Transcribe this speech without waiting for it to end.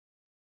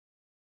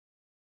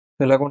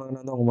எல்லாருக்கும் நான்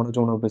தான் உங்கள் மனோஜ்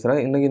மனோகரன் பேசுகிறேன்.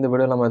 இன்றைக்கி இந்த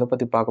வீடியோ நம்ம எதை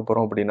பற்றி பார்க்க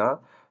போகிறோம் அப்படின்னா,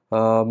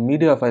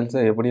 மீடியா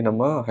ஃபைல்ஸை எப்படி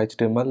நம்ம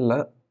HTML-ல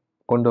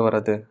கொண்டு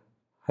வரது,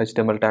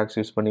 HTML டேக்ஸ்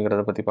யூஸ்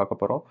பண்ணிங்கிறத பற்றி பார்க்க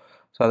போகிறோம்.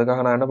 ஸோ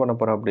அதுக்காக நான் என்ன பண்ண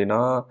போகிறேன் அப்படின்னா,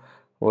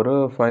 ஒரு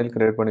ஃபைல்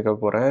க்ரியேட் பண்ணிக்க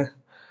போகிறேன்.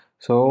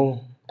 So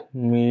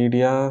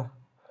media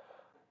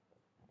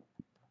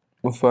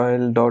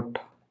file dot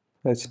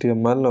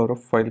HTML ஒரு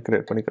ஃபைல்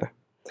க்ரியேட் பண்ணிக்கிறேன்.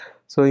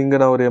 ஸோ இங்கே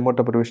நான் ஒரு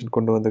எமோட் அப்ரிவேஷன்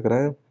கொண்டு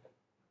வந்துக்கிறேன்.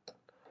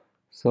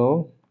 ஸோ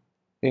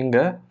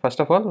இங்கே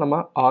ஃபர்ஸ்ட் ஆஃப் ஆல் நம்ம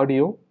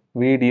ஆடியோ,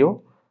 வீடியோ,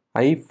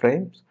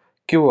 ஐஃப்ரேம்ஸ்,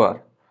 QR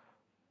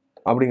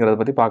அப்படிங்கிறத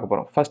பற்றி பார்க்க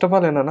போகிறோம். ஃபர்ஸ்ட் ஆஃப்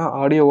ஆல் என்னென்னா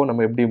ஆடியோவை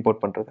நம்ம எப்படி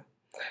இம்போர்ட் பண்ணுறது.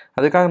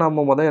 அதுக்காக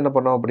நம்ம முதல் என்ன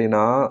பண்ணோம்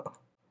அப்படின்னா,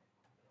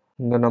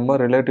 இங்கே நம்ம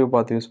ரிலேட்டிவ்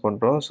பாத் யூஸ்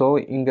பண்ணுறோம். ஸோ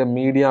இங்கே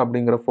மீடியா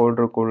அப்படிங்கிற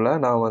ஃபோல்டருக்குள்ளே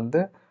நான்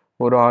வந்து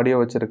ஒரு ஆடியோ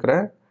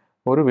வச்சுருக்கிறேன்,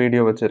 ஒரு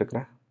வீடியோ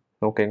வச்சுருக்கிறேன்.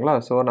 ஓகேங்களா?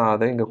 ஸோ நான்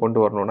அதை இங்கே கொண்டு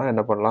வரணுன்னா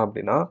என்ன பண்ணலாம்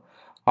அப்படின்னா,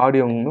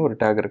 ஆடியோன்னு ஒரு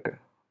டேக் இருக்குது,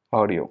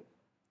 audio.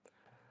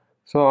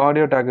 So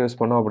audio take use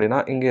பண்ணோம் அப்படின்னா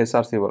இங்கே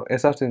எஸ்ஆர்சி வரும்.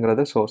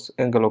 எஸ்ஆர்சிங்கிறது சோர்ஸ்,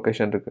 எங்கள்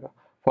லொக்கேஷன் இருக்குது.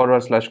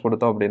 //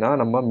 கொடுத்தோம் அப்படின்னா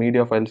நம்ம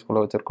மீடியா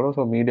ஃபைல்ஸ்குள்ளே வச்சுருக்கிறோம்.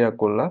 ஸோ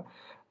மீடியாக்குள்ளே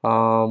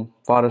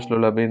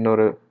ஃபாரஸ்ட்டில் அப்படின்னு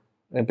ஒரு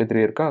MP3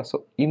 இருக்கா. ஸோ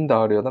இந்த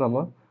ஆடியோ தான்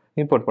நம்ம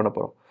இம்போர்ட் பண்ண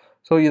போகிறோம்.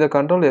 ஸோ இதை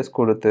Ctrl+S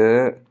கொடுத்து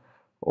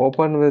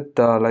ஓப்பன்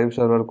வித் லைவ்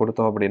சர்வர்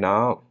கொடுத்தோம் அப்படின்னா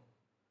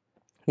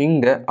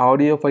இங்கே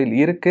ஆடியோ ஃபைல்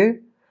இருக்குது,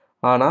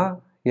 ஆனால்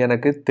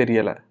எனக்கு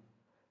தெரியலை.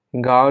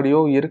 இங்கே ஆடியோ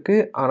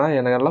இருக்குது, ஆனால்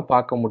என்னால்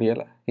பார்க்க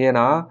முடியலை.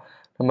 ஏன்னா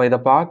நம்ம இதை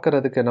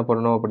பார்க்குறதுக்கு என்ன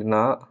பண்ணணும்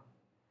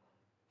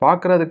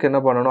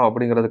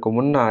அப்படிங்கிறதுக்கு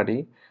முன்னாடி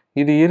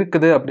இது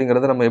இருக்குது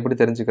அப்படிங்கிறத நம்ம எப்படி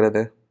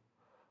தெரிஞ்சுக்கிறது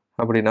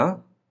அப்படின்னா,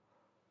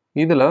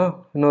 இதில்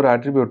இன்னொரு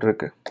அட்ரிபியூட்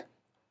இருக்குது,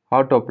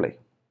 auto play.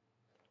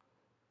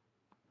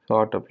 So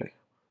auto play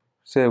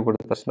save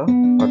கொடுத்துச்சுன்னா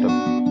auto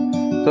play.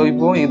 So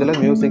இப்போது இதில்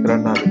மியூசிக்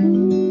ரன் ஆகுது,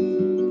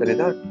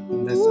 தெரியுதா?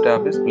 This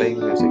tape is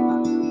playing music.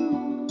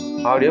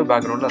 Audio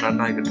பேக்ரவுண்டில்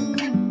ரன் ஆகிக்கிட்டு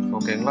இருக்கு.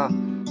 ஓகேங்களா?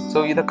 ஸோ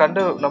இதை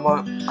நம்ம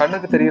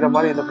கண்ணுக்கு தெரிகிற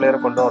மாதிரி இந்த பிளேயரை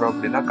கொண்டு வரோம்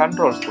அப்படின்னா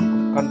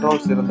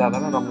கண்ட்ரோல்ஸ் இருந்தால்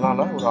தானே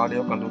நம்மளால் ஒரு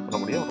ஆடியோ கண்ட்ரோல் பண்ண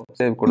முடியும்.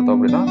 சேவ் கொடுத்தோம்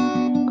அப்படின்னா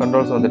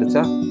கண்ட்ரோல்ஸ்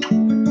வந்துடுச்சா?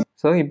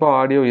 ஸோ இப்போ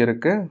ஆடியோ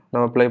இருக்குது,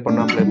 நம்ம ப்ளே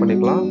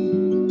பண்ணிக்கலாம்.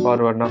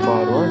 ஃபார்வர்ட்னா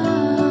ஃபார்வர்ட்,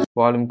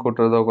 வால்யூம்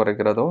கூட்டுறதோ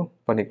குறைக்கிறதோ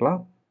பண்ணிக்கலாம்,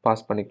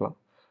 பாஸ் பண்ணிக்கலாம்.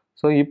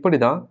 ஸோ இப்படி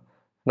தான்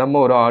நம்ம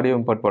ஒரு ஆடியோ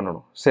இம்போர்ட்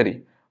பண்ணணும். சரி,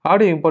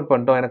 ஆடியோ இம்போர்ட்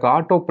பண்ணிட்டோம், எனக்கு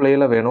ஆட்டோ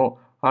ப்ளேயில் வேணும்.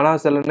 ஆனால்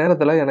சில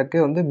நேரத்தில் எனக்கு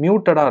வந்து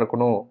மியூட்டடாக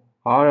இருக்கணும்,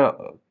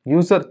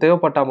 யூசர்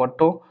தேவைப்பட்டால்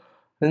மட்டும்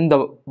இந்த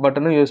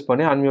பட்டனை யூஸ்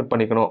பண்ணி அன்மியூட்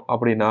பண்ணிக்கணும்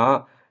அப்படின்னா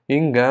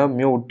இங்கே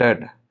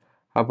மியூட்டட்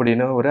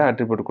அப்படின்னு ஒரு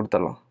அட்ரிபியூட்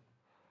கொடுத்துடலாம்.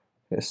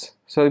 எஸ்.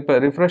 ஸோ இப்போ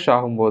ரிஃப்ரெஷ்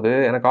ஆகும்போது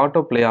எனக்கு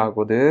ஆட்டோ ப்ளே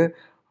ஆகுது,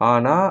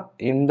 ஆனால்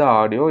இந்த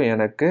ஆடியோ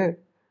எனக்கு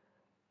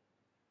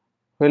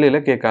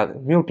வெளியில் கேட்காது,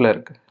 மியூட்டில்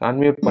இருக்குது.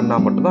 அன்மியூட்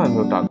பண்ணால் மட்டும்தான்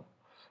அன்மியூட் ஆகும்.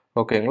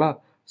 ஓகேங்களா?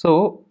 ஸோ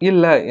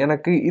இல்லை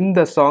எனக்கு இந்த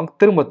சாங்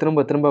திரும்ப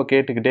திரும்ப திரும்ப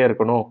கேட்டுக்கிட்டே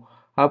இருக்கணும்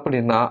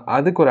அப்படின்னா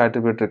அதுக்கு ஒரு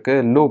அட்ரிபியூட்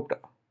இருக்குது,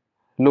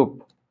 லூப்.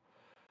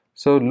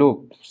 ஸோ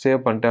லூப் சேவ்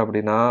பண்ணிட்டேன்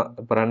அப்படின்னா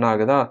இப்போ ரன்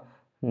ஆகுதா?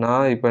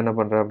 நான் இப்போ என்ன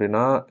பண்ணுறேன்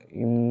அப்படின்னா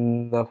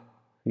இந்த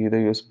இதை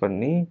யூஸ்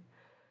பண்ணி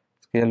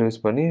ஸ்கேல் யூஸ்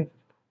பண்ணி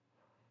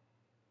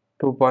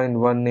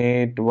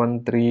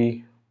 2.1813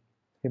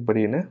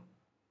 இப்படின்னு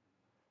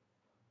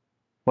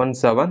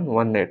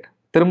 1718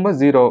 திரும்ப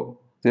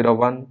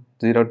 001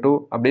 02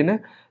 அப்படின்னு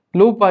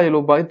லூப்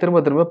ஆகி திரும்ப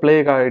திரும்ப ப்ளே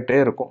ஆகிட்டே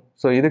இருக்கும்.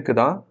 ஸோ இதுக்கு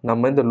தான்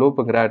நம்ம இந்த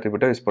லூப்புங்கிற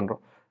அட்ரிபியூட்டை யூஸ்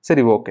பண்ணுறோம்.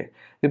 சரி, ஓகே.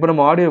 இப்போ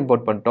நம்ம ஆடியோ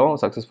இம்போர்ட் பண்ணிட்டோம்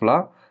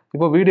சக்ஸஸ்ஃபுல்லாக.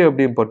 இப்போ வீடியோ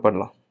எப்படி இம்போர்ட்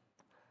பண்ணலாம்?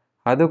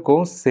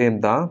 அதுக்கும் சேம்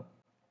தான்.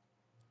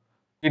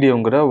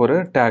 வீடியோங்கிற ஒரு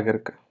டேக்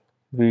இருக்குது,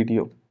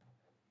 வீடியோ.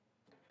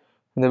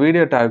 இந்த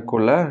வீடியோ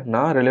டேக்குள்ளே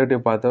நான்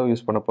ரிலேட்டிவ் பாத்தை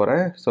யூஸ் பண்ண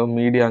போகிறேன். ஸோ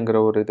மீடியாங்கிற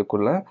ஒரு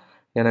இதுக்குள்ளே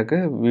எனக்கு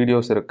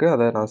வீடியோஸ் இருக்குது,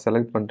 அதை நான்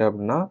செலக்ட் பண்ணிட்டேன்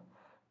அப்படின்னா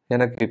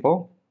எனக்கு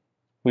இப்போது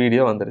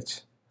வீடியோ வந்துடுச்சு.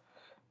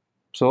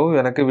 ஸோ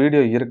எனக்கு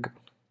வீடியோ இருக்குது,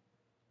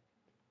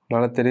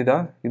 அதனால் தெரியுதா?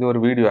 இது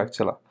ஒரு வீடியோ.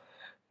 ஆக்சுவலாக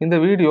இந்த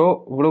வீடியோ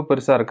இவ்வளோ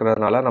பெருசாக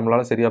இருக்கிறதுனால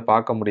நம்மளால் சரியாக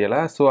பார்க்க முடியலை.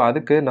 ஸோ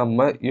அதுக்கு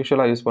நம்ம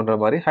யூஸ்வலாக யூஸ் பண்ணுற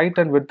மாதிரி height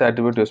and width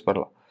attribute use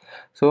பண்ணலாம்.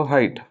 So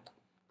height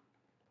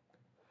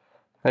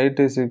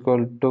is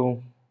equal to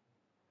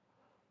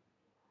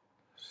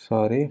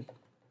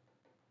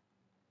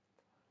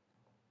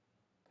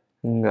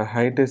இங்கே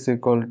height is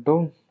equal to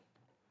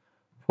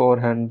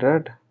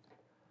 400,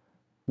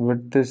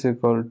 width is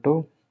equal to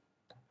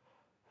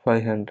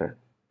 500.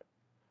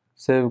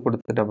 Save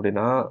கொடுத்துட்டேன்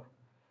அப்படின்னா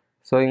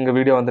ஸோ இங்கே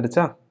வீடியோ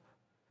வந்துடுச்சா?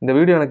 இந்த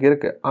வீடியோ எனக்கு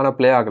இருக்குது, ஆனால்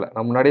ப்ளே ஆகலை.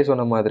 நான் முன்னாடியே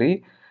சொன்ன மாதிரி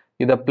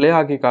இதை ப்ளே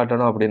ஆக்கி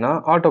காட்டணும் அப்படின்னா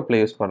ஆட்டோ ப்ளே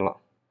யூஸ் பண்ணலாம்.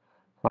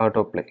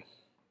 ஆட்டோ ப்ளே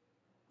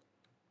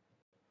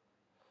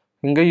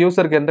இங்கே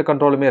யூசருக்கு எந்த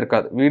கண்ட்ரோலுமே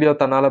இருக்காது. வீடியோ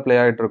தன்னால் ப்ளே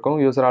ஆகிட்டு இருக்கும்,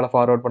 யூசரால்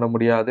ஃபார்வர்ட் பண்ண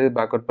முடியாது,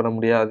 பேக்வர்ட் பண்ண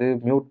முடியாது,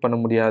 மியூட் பண்ண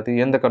முடியாது,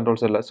 எந்த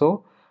கண்ட்ரோல்ஸும் இல்லை. ஸோ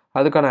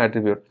அதுக்கான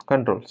அட்ரிபியூட்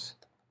கண்ட்ரோல்ஸ்.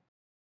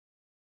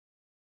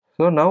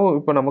 ஸோ நவ்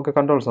இப்போ நமக்கு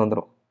கண்ட்ரோல்ஸ்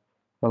வந்துடும்.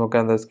 நமக்கு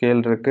அந்த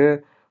ஸ்கேல் இருக்குது,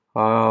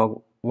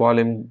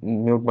 வால்யூம்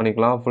மியூட்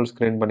பண்ணிக்கலாம், ஃபுல்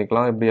ஸ்க்ரீன்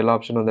பண்ணிக்கலாம், இப்படி எல்லா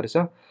ஆப்ஷனும்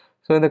வந்துடுச்சா?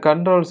 ஸோ இந்த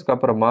கண்ட்ரோல்ஸ்க்கு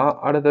அப்புறமா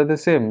அடுத்தது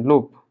சேம்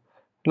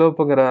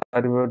லூப்புங்கிற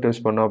அட்ரிபியூட்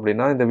யூஸ் பண்ணோம்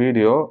அப்படின்னா இந்த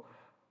வீடியோ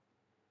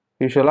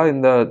யூஸ்வலாக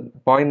இந்த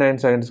 0.9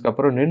 செகண்ட்ஸ்க்கு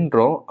அப்புறம்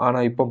நின்றோம்.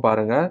 ஆனால் இப்போ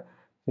பாருங்கள்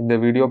இந்த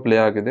வீடியோ ப்ளே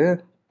ஆகுது,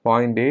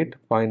 0.8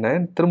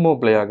 0.9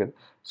 திரும்பவும் ப்ளே ஆகுது.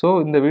 ஸோ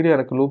இந்த வீடியோ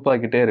எனக்கு லூப்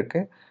ஆகிட்டே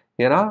இருக்குது.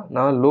 ஏன்னா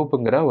நான்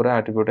லூப்புங்கிற ஒரு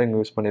ஆட்ரிபியூட்டை இங்கே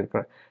யூஸ்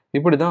பண்ணியிருக்கிறேன்.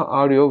 இப்படி தான்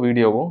ஆடியோ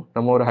வீடியோவும்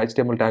நம்ம ஒரு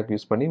HTML டேக்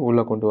யூஸ் பண்ணி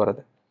உள்ளே கொண்டு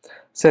வரது.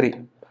 சரி,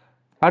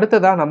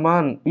 அடுத்ததாக நம்ம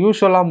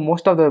யூஸ்வலாக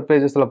மோஸ்ட் ஆஃப் த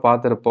பேஜஸில்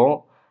பார்த்துருப்போம்,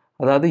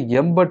 அதாவது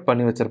எம்பெட்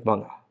பண்ணி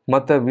வச்சுருப்பாங்க.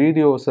 மற்ற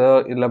வீடியோஸோ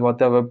இல்லை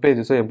மற்ற வெப்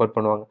பேஜஸோ எம்பெட்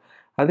பண்ணுவாங்க.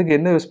 அதுக்கு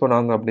என்ன யூஸ்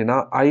பண்ணுவாங்க அப்படின்னா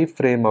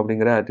ஐஃப்ரேம்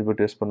அப்படிங்கிற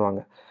ஆட்ரிபியூட் யூஸ்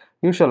பண்ணுவாங்க.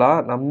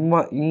 யூஸ்வலாக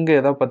நம்ம இங்கே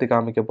எதை பற்றி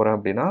காமிக்க போகிறேன்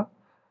அப்படின்னா,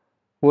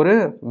 ஒரு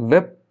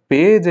வெப்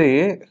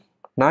பேஜையே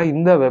நான்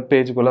இந்த வெப்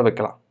பேஜுக்குள்ளே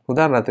வைக்கலாம்.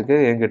 உதாரணத்துக்கு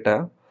என்கிட்ட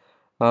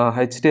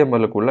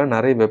HTMLக்குள்ளே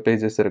நிறைய வெப்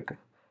பேஜஸ் இருக்குது.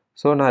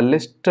 ஸோ நான்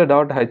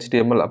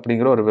list.html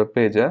அப்படிங்கிற ஒரு வெப்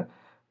பேஜை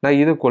நான்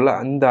இதுக்குள்ளே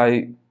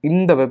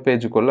இந்த வெப்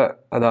பேஜுக்குள்ளே,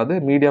 அதாவது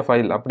மீடியா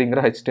ஃபைல்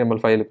அப்படிங்கிற HTML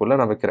ஃபைலுக்குள்ளே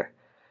நான் வைக்கிறேன்.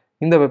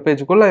 இந்த வெப்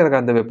பேஜுக்குள்ளே எனக்கு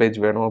அந்த வெப் பேஜ்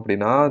வேணும்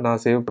அப்படின்னா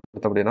நான் சேவ்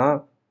கொடுத்தேன் அப்படின்னா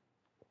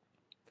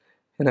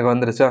எனக்கு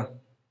வந்துருச்சா?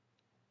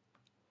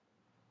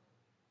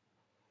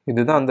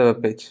 இதுதான் அந்த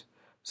வெப் பேஜ்.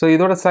 ஸோ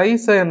இதோட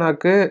சைஸை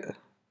எனக்கு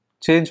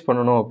சேஞ்ச்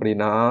பண்ணணும்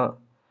அப்படின்னா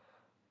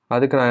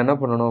அதுக்கு நான் என்ன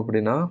பண்ணணும்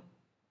அப்படின்னா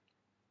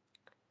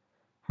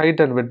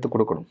ஹைட் அண்ட் விட்த்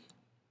கொடுக்கணும்.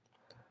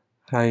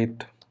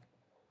 Height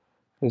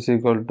is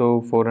equal to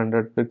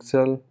 400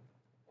 pixel,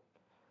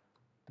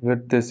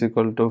 width is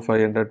equal to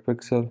 500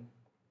 pixel.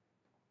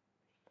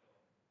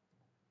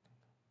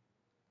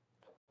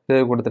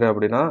 Save கொடுத்துட்டேன்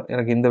அப்படின்னா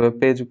எனக்கு இந்த வெப்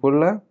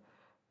பேஜுக்குள்ள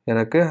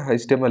எனக்கு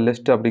HTML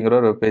லிஸ்ட் அப்படிங்கிற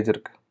ஒரு வெப் பேஜ்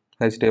இருக்குது.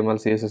 HTML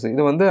CSS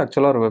இது வந்து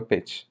ஆக்சுவலாக ஒரு வெப்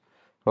பேஜ்.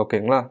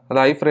 ஓகேங்களா? அது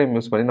ஐஃப்ரேம்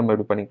யூஸ் பண்ணி நம்ம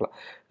இப்படி பண்ணிக்கலாம்.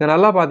 இது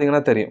நல்லா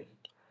பார்த்தீங்கன்னா தெரியும்,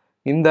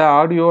 இந்த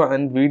ஆடியோ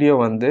அண்ட் வீடியோ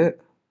வந்து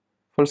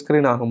ஃபுல்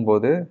ஸ்க்ரீன்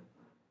ஆகும்போது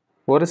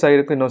ஒரு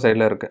சைடுக்கு இன்னொரு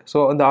சைடில் இருக்குது. ஸோ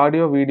அந்த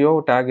ஆடியோ வீடியோ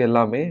டேக்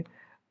எல்லாமே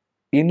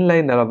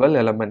இன்லைன் லெவல்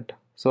எலமெண்ட்.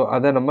 ஸோ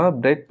அதை நம்ம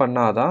பிரேக்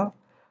பண்ணாதான்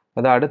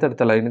அது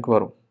அடுத்தடுத்த லைனுக்கு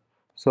வரும்.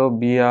 So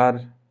BR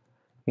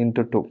 ×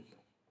 2.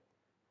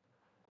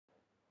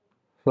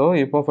 ஸோ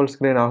இப்போ ஃபுல்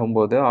ஸ்க்ரீன்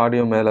ஆகும்போது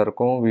ஆடியோ மேலே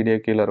இருக்கும், வீடியோ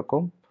கீழே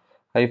இருக்கும்,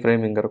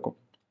 ஐஃப்ரேம் இங்கே இருக்கும்.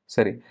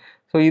 சரி,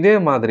 ஸோ இதே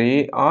மாதிரி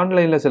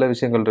ஆன்லைனில் சில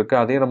விஷயங்கள்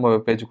இருக்குது, அதையும் நம்ம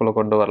வெப் பேஜுக்குள்ளே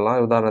கொண்டு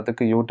வரலாம்.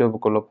 உதாரணத்துக்கு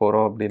யூடியூபுக்குள்ளே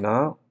போகிறோம் அப்படின்னா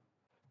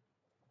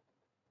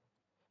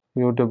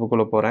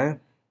யூடியூபுக்குள்ளே போகிறேன்.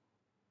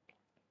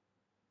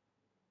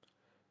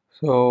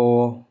 ஸோ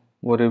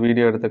ஒரு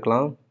வீடியோ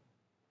எடுத்துக்கலாம்.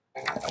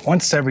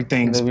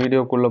 இந்த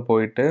வீடியோக்குள்ளே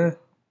போயிட்டு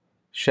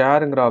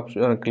ஷேருங்கிற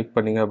ஆப்ஷன் கிளிக்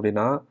பண்ணிங்க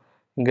அப்படின்னா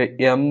இங்கே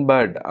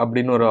எம்பெட்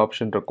அப்படின்னு ஒரு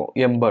ஆப்ஷன் இருக்கும்.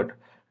 எம்பெட்,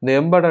 இந்த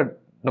எம்பெடை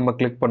நம்ம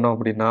கிளிக் பண்ணோம்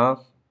அப்படின்னா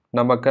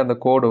நமக்கு அந்த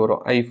கோடு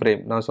வரும்,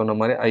 ஐஃப்ரேம். நான் சொன்ன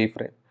மாதிரி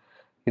ஐஃப்ரேம்.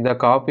 இதை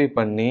காப்பி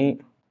பண்ணி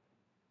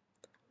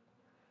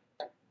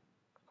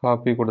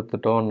காப்பி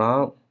கொடுத்துட்டோன்னா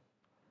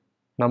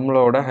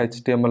நம்மளோட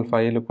HTML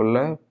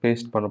ஃபைலுக்குள்ளே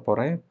பேஸ்ட் பண்ண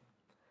போகிறேன்.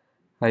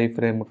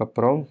 ஐஃப்ரேமுக்கு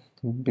அப்புறம்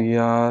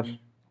BR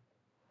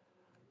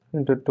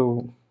 × 2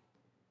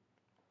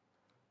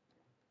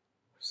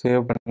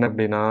 சேவ் பண்ண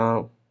அப்படின்னா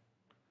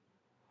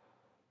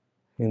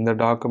இந்த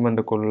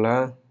டாக்குமெண்ட்டுக்குள்ள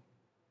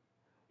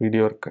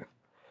வீடியோ இருக்கு.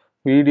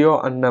 Video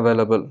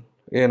unavailable.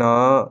 ஏன்னா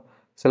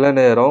சில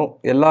நேரம்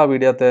எல்லா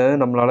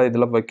வீடியோத்தையும் நம்மளால்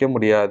இதில் வைக்க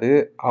முடியாது.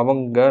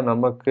 அவங்க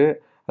நமக்கு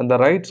அந்த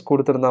ரைட்ஸ்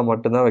கொடுத்துருந்தா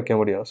மட்டும்தான் வைக்க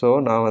முடியும். ஸோ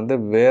நான் வந்து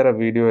வேறு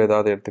வீடியோ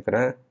ஏதாவது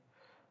எடுத்துக்கிறேன்.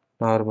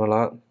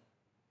 நார்மலாக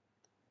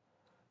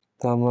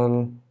தமிழ்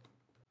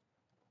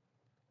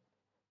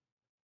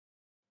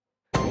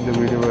இந்த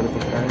வீடியோ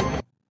எடுத்துக்கிறேன்.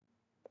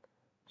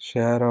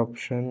 Share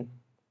option,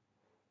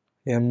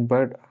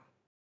 embed,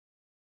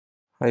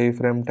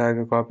 iframe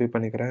டேக்கை copy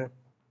பண்ணிக்கிறேன்.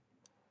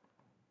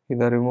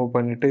 இதை ரிமூவ்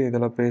பண்ணிவிட்டு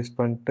இதில் பேஸ்ட்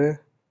பண்ணிட்டு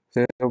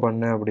சேவ்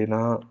பண்ணேன்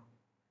அப்படின்னா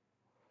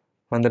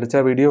வந்துடுச்சா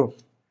வீடியோ?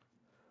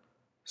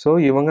 ஸோ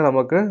இவங்க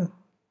நமக்கு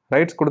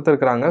ரைட்ஸ்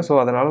கொடுத்துருக்குறாங்க. ஸோ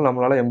அதனால்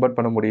நம்மளால் எம்பெட்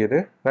பண்ண முடியுது.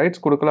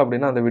 ரைட்ஸ் கொடுக்கல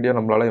அப்படின்னா அந்த வீடியோ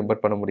நம்மளால்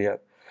எம்பெட் பண்ண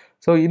முடியாது.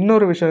 ஸோ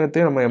இன்னொரு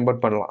விஷயத்தையும் நம்ம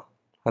எம்பெட் பண்ணலாம்,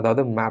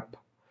 அதாவது மேப்,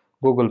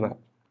 கூகுள் மேப்.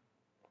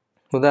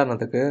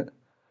 உதாரணத்துக்கு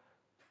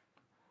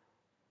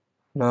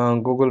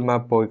நான் கூகுள்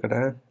மேப்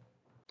போய்க்கிறேன்,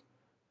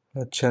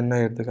 சென்னை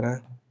எடுத்துக்கிறேன்.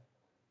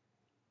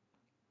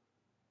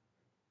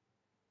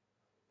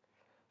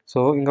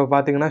 ஸோ இங்கே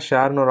பார்த்தீங்கன்னா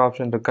ஷேர்னு ஒரு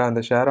ஆப்ஷன் இருக்கா,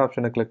 அந்த ஷேர்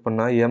ஆப்ஷனை கிளிக்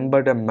பண்ணால்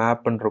எம்பெட்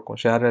மேப்னு இருக்கும்.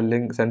 ஷேர்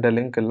லிங்க், சென்டர்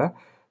லிங்க் இல்லை,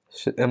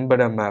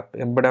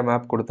 எம்பெட்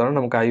மேப் கொடுத்தோன்னா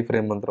நமக்கு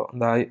ஐஃப்ரேம் வந்துடும்.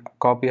 அந்த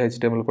காப்பி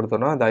HTML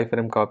கொடுத்தோன்னா அந்த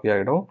ஐஃப்ரேம் காப்பி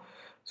ஆகிடும்.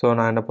 ஸோ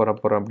நான் என்ன பண்ண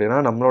போகிறேன் அப்படின்னா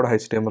நம்மளோட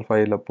HTML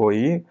ஃபைலில்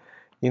போய்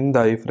இந்த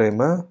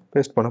ஐஃப்ரேமை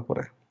பேஸ்ட் பண்ண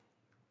போகிறேன்.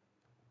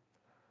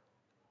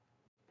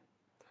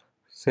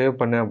 சேவ்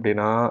பண்ணேன்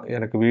அப்படின்னா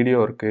எனக்கு வீடியோ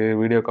இருக்குது.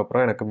 வீடியோக்கு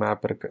அப்புறம் எனக்கு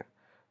மேப் இருக்குது.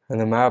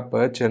 அந்த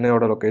மேப்பை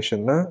சென்னையோட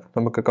லொக்கேஷனில்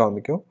நமக்கு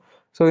காமிக்கும்.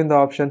 ஸோ இந்த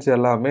ஆப்ஷன்ஸ்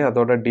எல்லாமே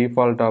அதோட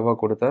டிஃபால்ட்டாக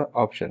கொடுத்த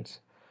ஆப்ஷன்ஸ்.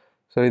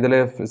 ஸோ இதில்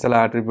சில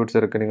ஆட்ரிபியூட்ஸ்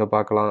இருக்குது, நீங்கள்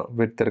பார்க்கலாம்.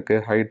 விட்த்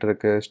இருக்குது, ஹைட்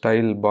இருக்குது,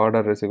 style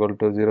border is equal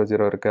to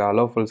 00 இருக்குது,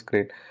 அலோ ஃபுல்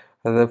ஸ்க்ரீன்,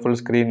 அது ஃபுல்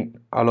ஸ்க்ரீன்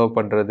அலோ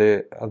பண்ணுறது,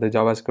 அது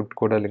ஜாவாஸ்கிரிப்ட்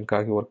கூட லிங்க்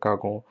ஆகி ஒர்க்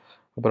ஆகும்.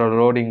 அப்புறம்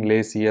லோடிங்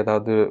லேசி,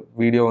 அதாவது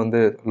வீடியோ வந்து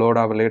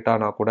லோடாக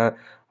லேட்டானா கூட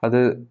அது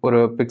ஒரு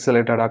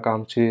பிக்சலேட்டடாக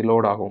காமிச்சு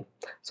லோட் ஆகும்.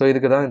 ஸோ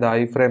இதுக்கு தான் இந்த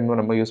ஐஃப்ரேம்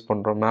நம்ம யூஸ்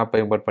பண்ணுறோம். மேப்பை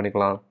எம்பெட்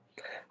பண்ணிக்கலாம்.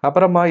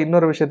 அப்புறமா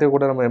இன்னொரு விஷயத்தை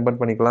கூட நம்ம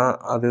எம்பெட் பண்ணிக்கலாம்,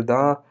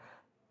 அதுதான்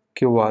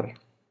QR.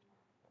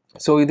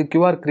 ஸோ இது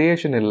QR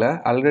கிரியேஷன் இல்லை,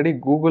 ஆல்ரெடி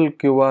கூகுள்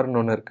QRன்னு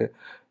ஒன்று இருக்குது.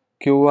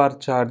 QR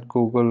சாட்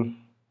கூகுள்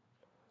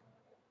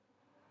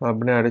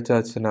அப்படின்னு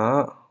அடித்தாச்சுன்னா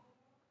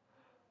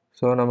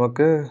ஸோ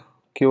நமக்கு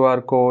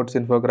QR quotes,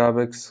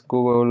 infographics,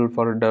 Google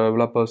for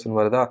டெவலப்பர்ஸ்னு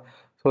வருதா?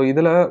 ஸோ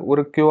இதில்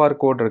ஒரு கியூஆர்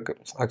கோட்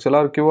இருக்குது.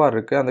 ஆக்சுவலாக ஒரு கியூஆர்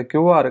இருக்குது. அந்த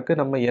கியூஆருக்கு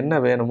நம்ம என்ன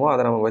வேணுமோ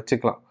அதை நம்ம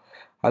வச்சுக்கலாம்.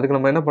 அதுக்கு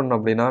நம்ம என்ன பண்ணணும்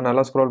அப்படின்னா,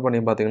 நல்லா ஸ்க்ரோல்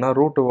பண்ணி பார்த்தீங்கன்னா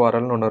ரூட்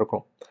யூஆர்எல்னு ஒன்று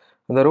இருக்கும்.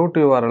 அந்த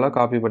ரூட் யூஆர்எலை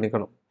காப்பி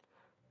பண்ணிக்கணும்.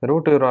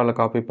 ரூட் யூஆர்எலை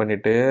காப்பி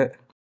பண்ணிவிட்டு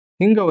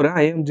இங்கே ஒரு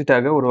ஐஎம்ஜி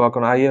டேக்கை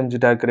உருவாக்கணும். ஐஎம்ஜி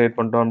டேக் கிரியேட்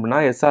பண்ணிட்டோம் அப்படின்னா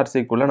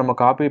எஸ்ஆர்சிக்குள்ளே நம்ம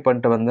காப்பி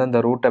பண்ணிட்டு வந்து அந்த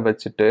ரூட்டை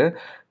வச்சுட்டு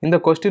இந்த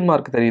கொஸ்டின்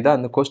மார்க் தெரியுதா?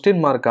 அந்த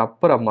கொஸ்டின் மார்க்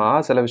அப்புறமா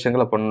சில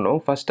விஷயங்களை பண்ணணும்.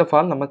 ஃபர்ஸ்ட் ஆஃப்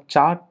ஆல் நம்ம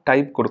சார்ட்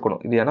டைப்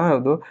கொடுக்கணும். இது ஏன்னா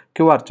இது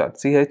QR chart,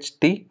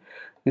 CHD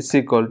is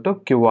equal to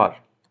QR.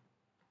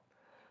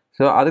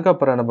 So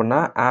அதுக்கப்புறம் என்ன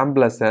பண்ணால்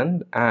ஆம்பிளசன்ட்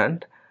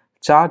and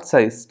chart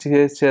size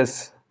CHS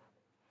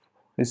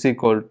is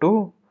equal to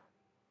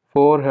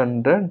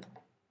 400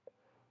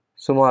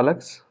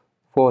 சுமாலக்ஸ்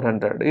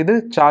 400. இது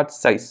சார்ட்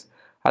சைஸ்.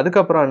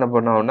 அதுக்கப்புறம் என்ன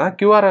பண்ணோம்னா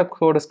கியூஆர்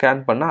கோடு ஸ்கேன்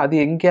பண்ணால் அது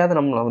எங்கேயாவது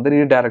நம்மளை வந்து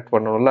ரீடைரக்ட்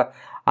பண்ணணும்ல,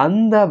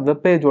 அந்த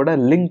வெப்பேஜோட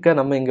லிங்க்கை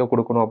நம்ம இங்கே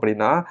கொடுக்கணும்.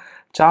 அப்படின்னா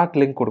சார்ட்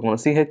லிங்க்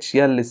கொடுக்கணும்.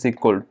 சிஹெச்எல் இஸ்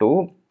ஈக்குவல் டு,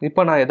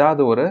 இப்போ நான்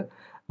ஏதாவது ஒரு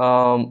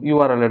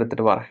யூஆர்எல்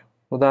எடுத்துகிட்டு வரேன்.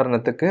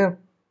 உதாரணத்துக்கு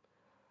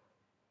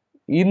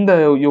இந்த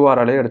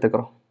யூஆர்எலை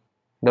எடுத்துக்கிறோம்.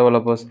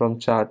 டெவலப்பர்ஸ் ஃப்ரம்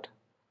சார்ட்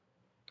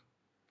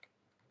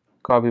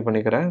காப்பி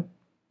பண்ணிக்கிறேன்.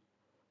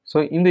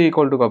 ஸோ இந்த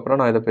ஈக்குவல் டுக்கு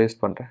அப்புறம் நான் இதை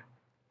பேஸ்ட் பண்ணுறேன்.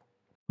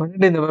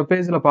 வந்துட்டு இந்த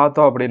வெப்பேஜில்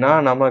பார்த்தோம் அப்படின்னா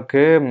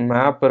நமக்கு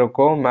மேப்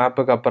இருக்கும்.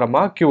 மேப்புக்கு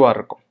அப்புறமா கியூஆர்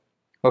இருக்கும்.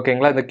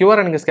 ஓகேங்களா? இந்த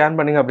கியூஆரை நீங்கள் ஸ்கேன்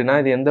பண்ணிங்க அப்படின்னா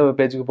இது எந்த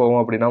வெப்பேஜுக்கு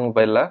போகும் அப்படின்னா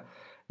மொபைலில்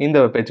இந்த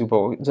வெப்பேஜுக்கு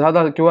போகும்.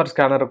 அதாவது கியூஆர்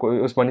ஸ்கேனரை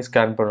யூஸ் பண்ணி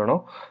ஸ்கேன்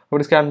பண்ணணும்.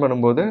 அப்படி ஸ்கேன்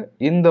பண்ணும்போது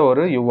இந்த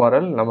ஒரு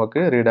யூஆர்எல்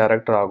நமக்கு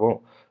ரீடைரக்ட் ஆகும்.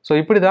 ஸோ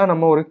இப்படி தான்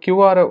நம்ம ஒரு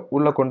கியூஆரை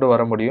உள்ளே கொண்டு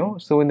வர முடியும்.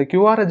 ஸோ இந்த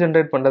கியூஆரை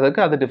ஜென்ரேட்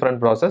பண்ணுறதுக்கு அது டிஃப்ரெண்ட்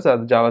ப்ராசஸ்.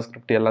 அது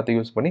ஜாவாஸ்கிரிப்ட் எல்லாத்தையும்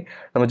யூஸ் பண்ணி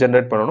நம்ம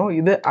ஜென்ரேட் பண்ணணும்.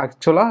 இது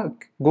ஆக்சுவலாக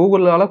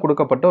கூகுளால்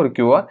கொடுக்கப்பட்ட ஒரு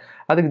கியூஆர்.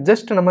 அதுக்கு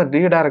ஜஸ்ட் நம்ம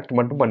ரீடைரக்ட்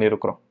மட்டும்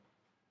பண்ணியிருக்கிறோம்.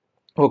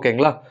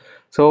 ஓகேங்களா?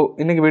 ஸோ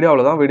இன்றைக்கி வீடியோ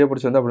அவ்வளோதான். வீடியோ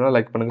பிடிச்சிருந்தா அப்படின்னா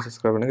லைக் பண்ணுங்கள்,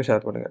 சப்ஸ்கிரைப் பண்ணுங்கள்,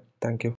 ஷேர் பண்ணுங்கள். தேங்க்யூ.